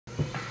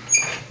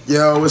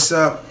Yo, what's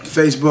up?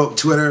 Facebook,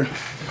 Twitter,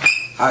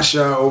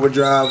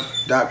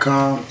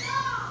 IshadOverdrive.com.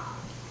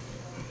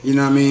 You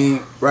know what I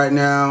mean? Right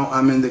now,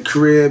 I'm in the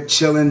crib,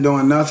 chilling,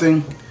 doing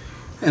nothing.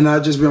 And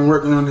I've just been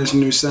working on this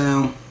new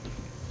sound.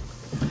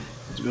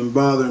 It's been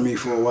bothering me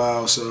for a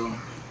while, so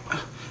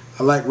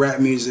I like rap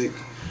music.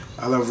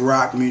 I love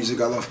rock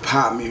music. I love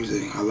pop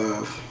music. I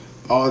love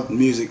all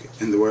music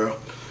in the world.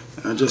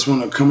 And I just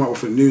want to come up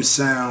with a new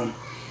sound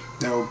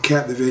that will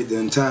captivate the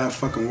entire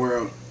fucking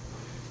world.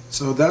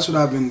 So that's what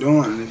I've been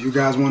doing. If you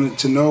guys wanted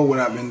to know what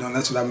I've been doing,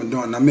 that's what I've been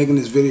doing. I'm making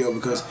this video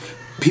because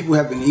people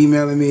have been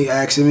emailing me,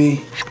 asking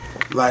me,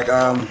 like,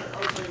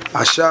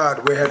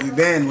 Ishad, where have you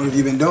been? What have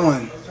you been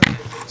doing?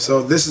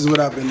 So this is what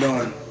I've been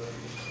doing.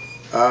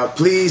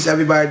 Please,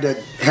 everybody that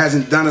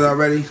hasn't done it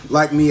already,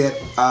 like me at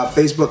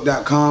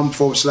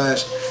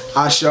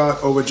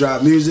facebook.com/Ishad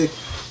Overdrive Music.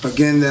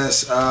 Again,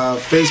 that's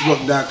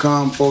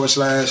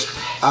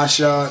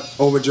facebook.com/Ishad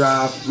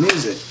Overdrive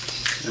Music.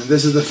 And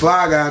this is the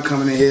fly guy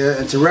coming in here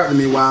interrupting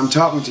me while I'm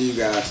talking to you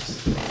guys.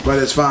 But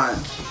it's fine.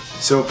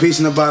 So peace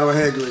in a bottle of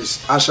head grease.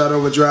 Ishad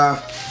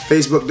Overdrive,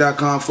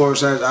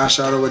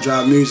 facebook.com/Ishad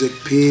Overdrive Music.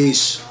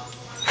 Peace.